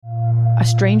a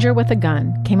stranger with a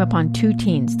gun came upon two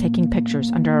teens taking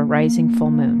pictures under a rising full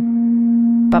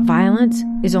moon. But violence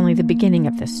is only the beginning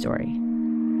of this story.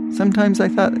 Sometimes I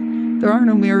thought, there are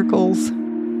no miracles.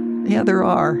 Yeah, there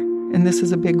are, and this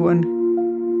is a big one.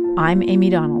 I'm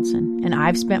Amy Donaldson, and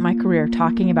I've spent my career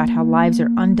talking about how lives are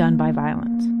undone by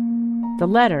violence. The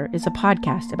Letter is a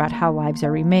podcast about how lives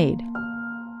are remade.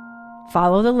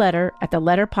 Follow The Letter at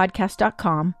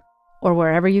theletterpodcast.com or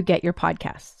wherever you get your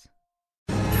podcasts.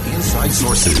 Inside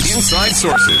Sources. Inside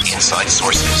Sources. Inside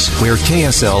Sources. Where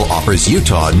KSL offers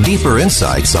Utah deeper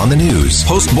insights on the news.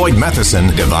 Host Boyd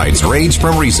Matheson divides rage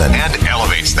from reason and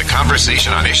elevates the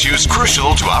conversation on issues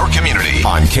crucial to our community.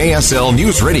 On KSL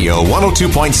News Radio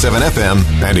 102.7 FM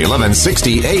and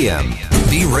 1160 AM.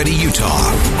 Be Ready,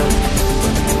 Utah.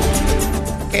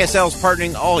 KSL is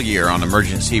partnering all year on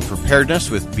emergency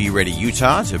preparedness with Be Ready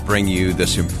Utah to bring you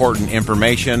this important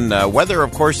information. Weather,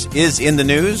 of course, is in the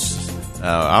news.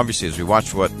 Obviously, as we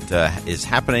watch what is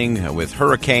happening with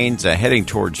hurricanes heading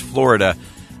towards Florida.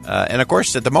 And, of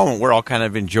course, at the moment, we're all kind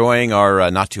of enjoying our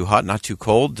not too hot, not too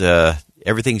cold.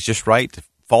 Everything's just right.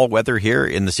 Fall weather here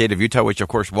in the state of Utah, which, of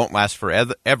course, won't last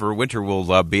forever. Winter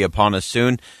will be upon us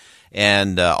soon.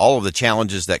 And all of the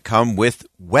challenges that come with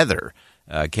weather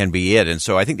can be it. And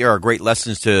so I think there are great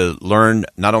lessons to learn,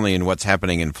 not only in what's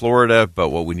happening in Florida, but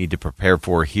what we need to prepare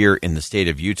for here in the state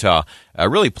of Utah.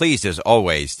 Really pleased, as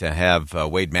always, to have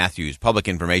Wade Matthews, Public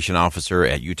Information Officer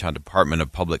at Utah Department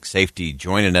of Public Safety,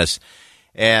 joining us.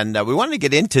 And we wanted to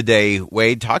get in today,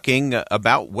 Wade, talking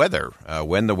about weather.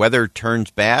 When the weather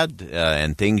turns bad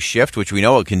and things shift, which we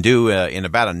know it can do in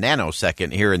about a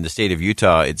nanosecond here in the state of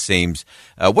Utah, it seems.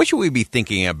 What should we be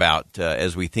thinking about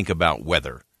as we think about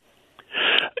weather?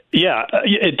 Yeah,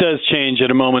 it does change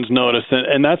at a moment's notice.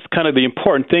 And that's kind of the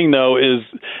important thing, though, is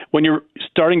when you're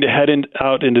starting to head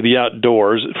out into the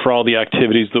outdoors for all the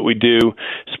activities that we do,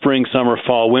 spring, summer,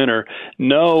 fall, winter,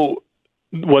 know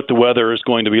what the weather is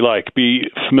going to be like. Be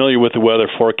familiar with the weather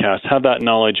forecast. Have that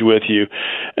knowledge with you.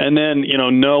 And then,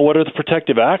 know what are the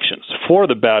protective actions for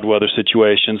the bad weather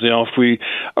situations. If we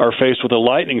are faced with a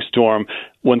lightning storm,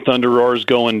 when thunder roars,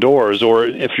 go indoors. Or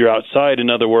if you're outside, in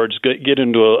other words, get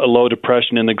into a low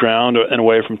depression in the ground and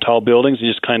away from tall buildings and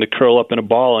just kind of curl up in a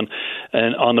ball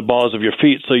and on the balls of your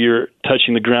feet so you're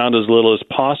touching the ground as little as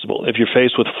possible. If you're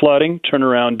faced with flooding, turn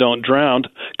around, don't drown,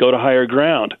 go to higher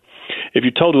ground. If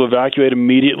you're told to evacuate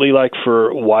immediately, like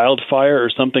for wildfire or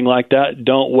something like that,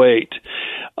 don't wait.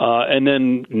 And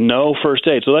then know first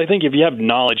aid. So I think if you have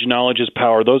knowledge is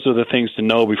power. Those are the things to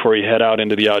know before you head out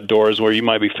into the outdoors where you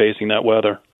might be facing that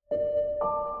weather.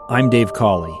 I'm Dave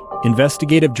Cawley,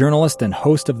 investigative journalist and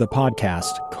host of the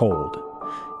podcast Cold.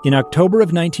 In October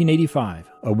of 1985,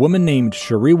 a woman named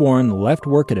Cherie Warren left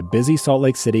work at a busy Salt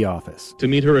Lake City office to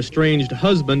meet her estranged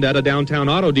husband at a downtown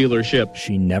auto dealership.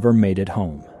 She never made it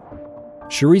home.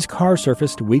 Cherie's car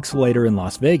surfaced weeks later in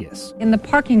Las Vegas. In the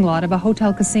parking lot of a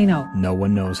hotel casino. No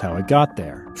one knows how it got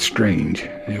there. Strange.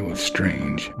 It was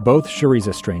strange. Both Cherie's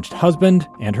estranged husband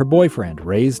and her boyfriend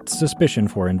raised suspicion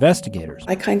for investigators.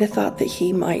 I kind of thought that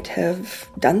he might have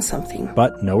done something.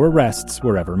 But no arrests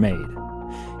were ever made.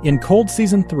 In Cold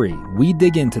Season 3, we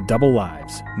dig into double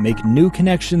lives, make new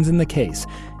connections in the case,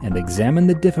 and examine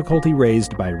the difficulty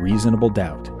raised by reasonable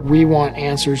doubt. We want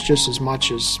answers just as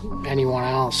much as anyone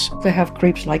else. They have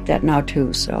creeps like that now,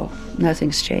 too, so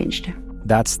nothing's changed.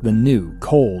 That's the new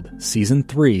Cold Season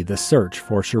 3, The Search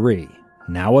for Cherie.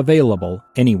 Now available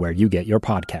anywhere you get your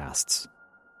podcasts.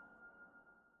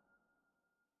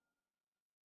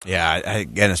 Yeah,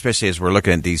 again, especially as we're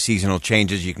looking at these seasonal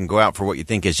changes, you can go out for what you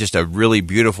think is just a really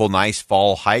beautiful, nice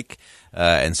fall hike,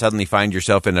 and suddenly find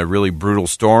yourself in a really brutal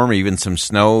storm, even some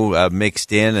snow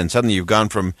mixed in, and suddenly you've gone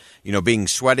from, being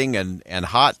sweating and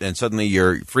hot, and suddenly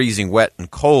you're freezing wet and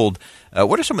cold.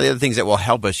 What are some of the other things that will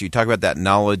help us? You talk about that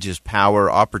knowledge is power,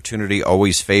 opportunity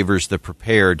always favors the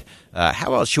prepared.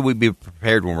 How else should we be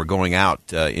prepared when we're going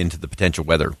out into the potential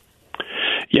weather?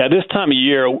 Yeah, this time of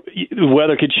year, the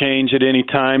weather could change at any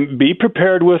time. Be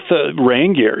prepared with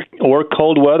rain gear or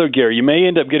cold weather gear. You may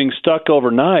end up getting stuck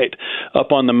overnight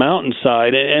up on the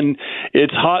mountainside, and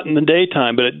it's hot in the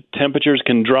daytime, but temperatures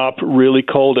can drop really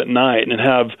cold at night. And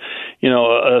have,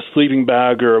 a sleeping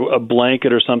bag or a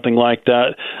blanket or something like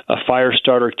that, a fire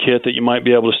starter kit that you might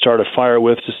be able to start a fire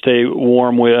with to stay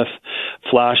warm with,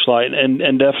 flashlight, and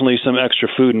definitely some extra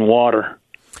food and water.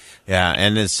 Yeah,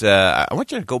 and I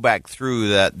want you to go back through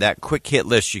that quick hit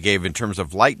list you gave in terms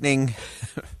of lightning,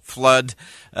 flood.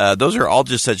 Those are all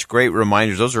just such great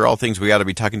reminders. Those are all things we got to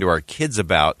be talking to our kids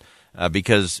about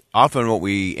because often what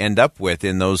we end up with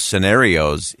in those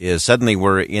scenarios is suddenly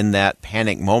we're in that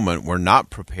panic moment. We're not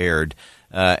prepared,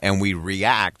 and we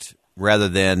react rather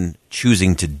than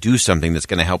choosing to do something that's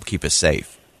going to help keep us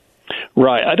safe.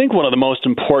 Right. I think one of the most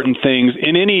important things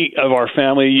in any of our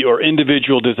family or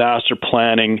individual disaster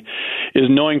planning is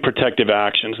knowing protective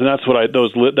actions. And that's what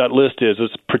that list is.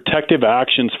 It's protective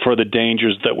actions for the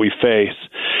dangers that we face.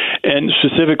 And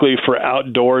specifically for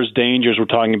outdoors dangers, we're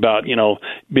talking about,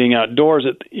 being outdoors,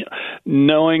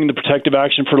 knowing the protective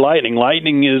action for lightning.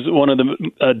 Lightning is one of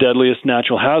the deadliest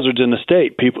natural hazards in the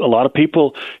state. A lot of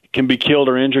people can be killed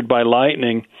or injured by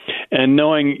lightning. And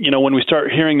knowing, when we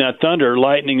start hearing that thunder,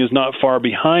 lightning is not far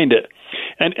behind it.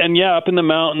 And yeah, up in the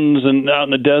mountains and out in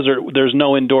the desert, there's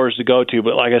no indoors to go to.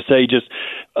 But like I say, just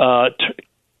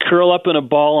curl up in a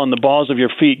ball on the balls of your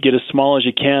feet, get as small as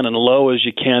you can and low as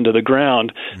you can to the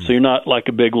ground, so you're not like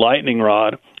a big lightning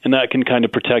rod. And that can kind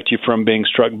of protect you from being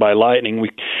struck by lightning.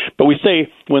 But we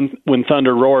say when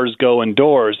thunder roars, go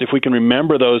indoors. If we can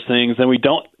remember those things, then we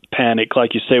don't panic,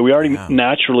 like you say. We already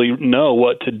naturally know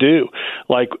what to do,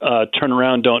 like turn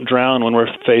around, don't drown when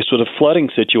we're faced with a flooding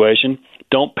situation.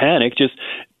 Don't panic, just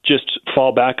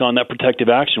fall back on that protective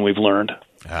action we've learned.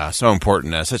 So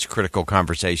important. Such critical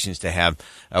conversations to have.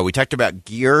 We talked about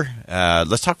gear.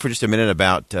 Let's talk for just a minute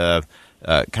about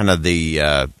kind of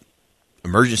the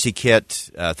emergency kit,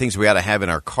 things we ought to have in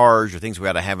our cars or things we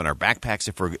ought to have in our backpacks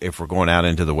if we're going out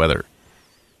into the weather.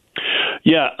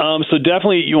 Yeah, so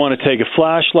definitely you want to take a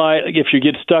flashlight. If you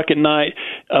get stuck at night,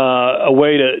 a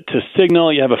way to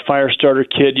signal, you have a fire starter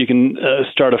kit. You can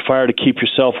start a fire to keep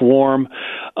yourself warm.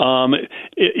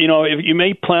 If you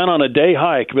may plan on a day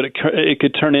hike, but it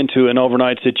could turn into an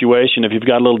overnight situation. If you've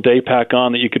got a little day pack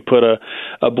on that you could put a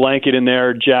blanket in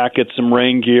there, jacket, some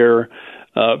rain gear,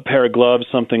 a pair of gloves,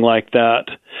 something like that.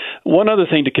 One other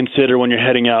thing to consider when you're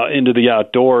heading out into the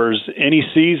outdoors, any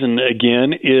season,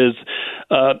 again, is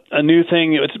a new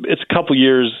thing. It's a couple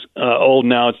years old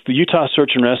now. It's the Utah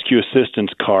Search and Rescue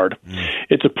Assistance Card.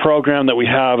 It's a program that we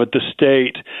have at the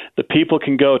state. The people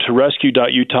can go to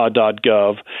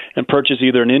rescue.utah.gov and purchase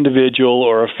either an individual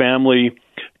or a family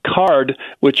card,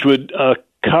 which would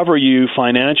cover you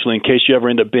financially in case you ever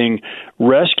end up being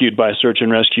rescued by search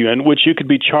and rescue, and which you could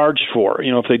be charged for.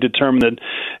 If they determine that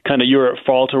kind of you're at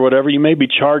fault or whatever, you may be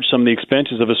charged some of the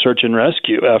expenses of a search and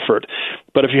rescue effort.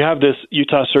 But if you have this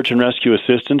Utah Search and Rescue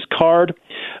Assistance Card,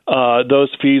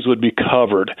 those fees would be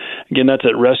covered. Again, that's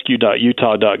at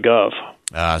rescue.utah.gov.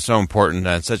 So important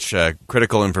and such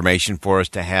critical information for us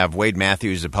to have. Wade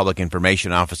Matthews, the Public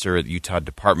Information Officer at the Utah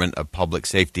Department of Public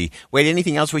Safety. Wade,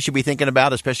 anything else we should be thinking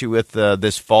about, especially with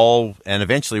this fall? And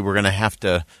eventually we're going to have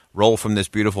to roll from this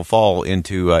beautiful fall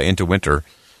into winter.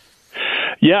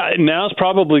 Yeah, now's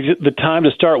probably the time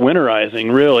to start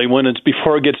winterizing, really,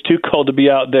 before it gets too cold to be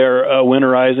out there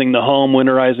winterizing the home,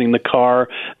 winterizing the car,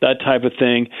 that type of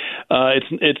thing.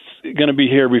 It's going to be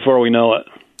here before we know it.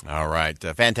 All right.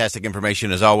 Fantastic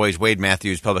information as always. Wade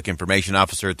Matthews, Public Information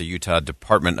Officer at the Utah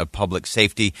Department of Public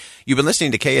Safety. You've been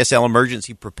listening to KSL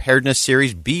Emergency Preparedness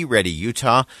Series, Be Ready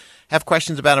Utah. Have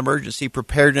questions about emergency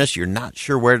preparedness? You're not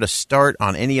sure where to start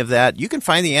on any of that? You can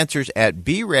find the answers at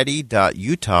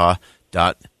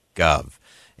beready.utah.gov.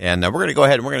 And we're going to go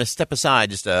ahead and we're going to step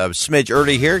aside just a smidge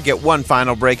early here, get one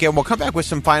final break in. We'll come back with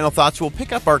some final thoughts. We'll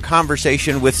pick up our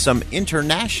conversation with some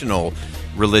international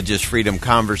religious freedom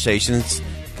conversations.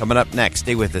 Coming up next,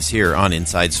 stay with us here on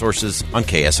Inside Sources on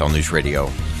KSL News Radio.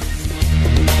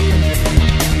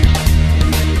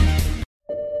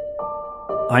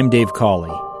 I'm Dave Cawley,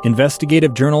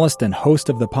 investigative journalist and host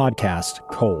of the podcast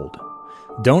Cold.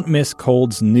 Don't miss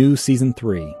Cold's new Season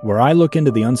 3, where I look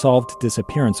into the unsolved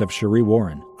disappearance of Sheree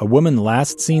Warren, a woman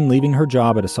last seen leaving her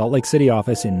job at a Salt Lake City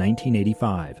office in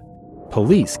 1985.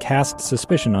 Police cast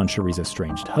suspicion on Sheree's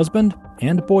estranged husband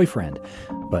and boyfriend,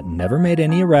 but never made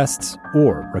any arrests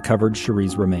or recovered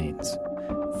Sheree's remains.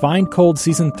 Find Cold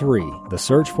Season 3, The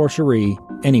Search for Sheree,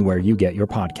 anywhere you get your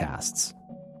podcasts.